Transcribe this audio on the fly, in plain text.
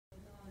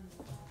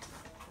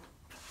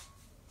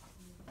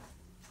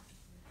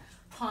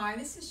Hi,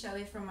 this is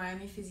Shelley from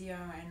Miami Physio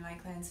and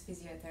Lakelands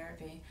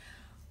Physiotherapy.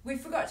 We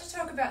forgot to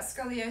talk about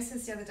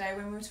scoliosis the other day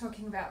when we were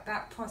talking about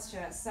back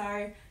posture,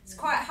 so it's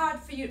quite hard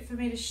for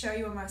me to show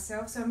you on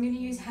myself, so I'm going to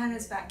use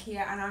Hannah's back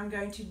here and I'm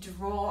going to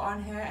draw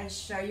on her and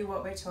show you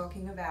what we're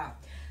talking about.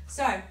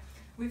 So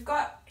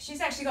she's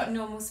actually got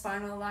normal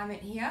spinal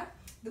alignment here.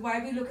 The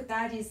way we look at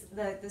that is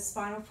the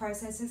spinal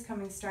processes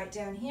coming straight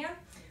down here.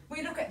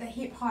 We look at the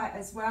hip height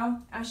as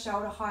well, our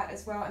shoulder height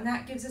as well, and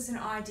that gives us an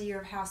idea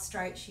of how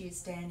straight she is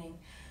standing.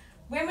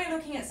 When we're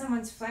looking at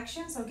someone's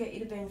flexions, I'll get you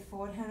to bend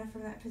forward, Hannah,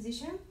 from that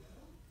position.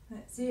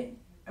 That's it.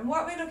 And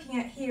what we're looking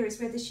at here is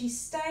whether she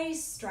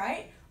stays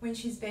straight when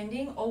she's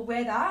bending or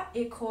whether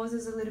it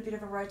causes a little bit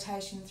of a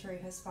rotation through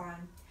her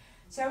spine.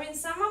 So in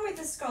someone with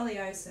a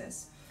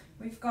scoliosis,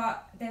 we've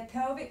got their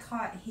pelvic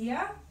height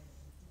here.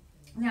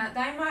 Now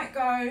they might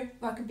go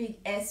like a big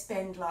S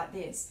bend like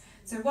this.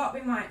 So what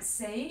we might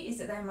see is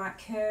that they might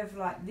curve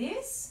like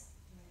this,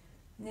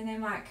 and then they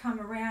might come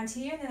around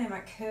here, and then they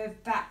might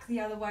curve back the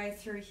other way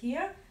through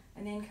here,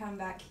 and then come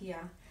back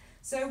here.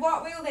 So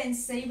what we'll then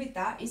see with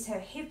that is her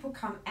hip will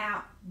come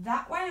out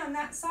that way on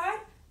that side,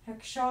 her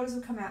shoulders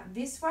will come out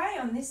this way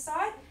on this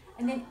side,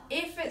 and then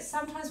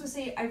sometimes we'll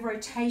see a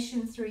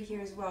rotation through here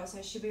as well, so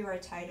it should be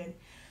rotated.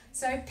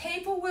 So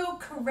people will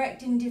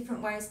correct in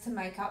different ways to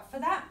make up for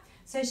that.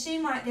 So she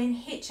might then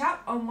hitch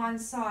up on one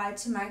side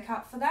to make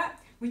up for that,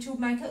 which will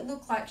make it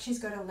look like she's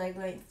got a leg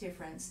length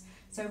difference.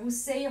 So we'll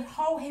see a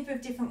whole heap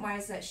of different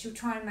ways that she'll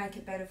try and make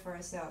it better for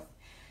herself.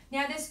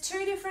 Now there's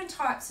two different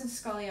types of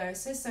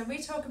scoliosis. So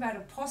we talk about a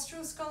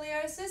postural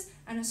scoliosis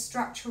and a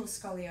structural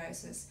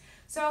scoliosis.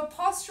 So a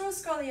postural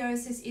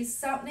scoliosis is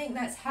something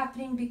that's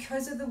happening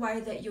because of the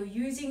way that you're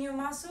using your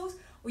muscles,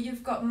 or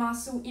you've got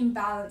muscle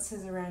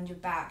imbalances around your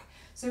back.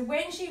 So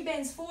when she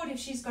bends forward, if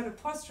she's got a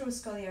postural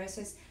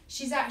scoliosis,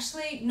 she's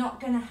actually not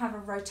going to have a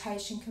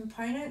rotation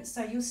component.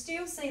 So you'll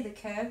still see the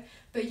curve,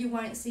 but you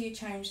won't see a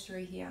change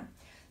through here.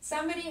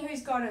 Somebody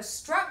who's got a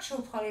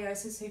structural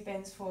scoliosis who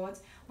bends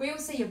forwards, we will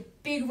see a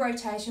big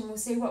rotation. We'll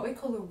see what we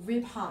call a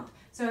rib hump.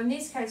 So in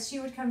this case, she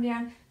would come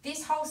down.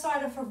 This whole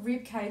side of her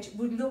rib cage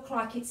would look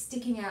like it's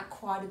sticking out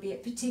quite a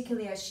bit,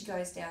 particularly as she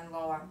goes down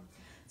lower.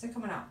 So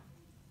coming up.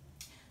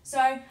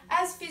 So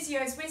as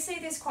physios, we see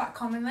this quite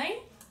commonly.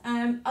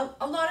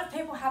 A lot of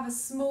people have a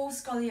small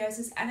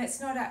scoliosis and it's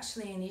not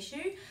actually an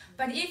issue,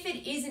 but if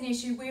it is an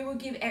issue, we will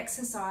give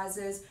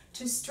exercises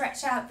to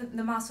stretch out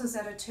the muscles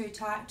that are too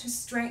tight, to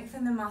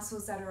strengthen the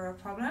muscles that are a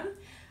problem.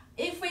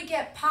 If we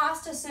get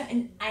past a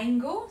certain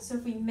angle, so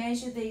if we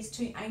measure these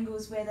two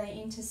angles where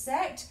they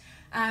intersect,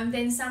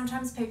 then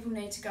sometimes people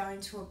need to go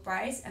into a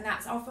brace, and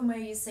that's often where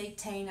you see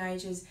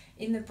teenagers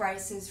in the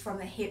braces from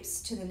the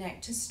hips to the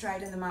neck to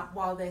straighten them up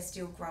while they're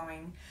still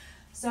growing.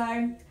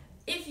 So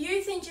if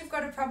you think you've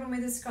got a problem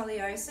with a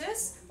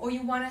scoliosis or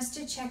you want us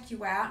to check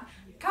you out,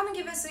 come and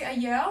give us a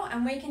yell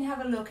and we can have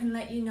a look and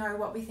let you know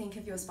what we think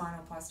of your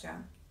spinal posture.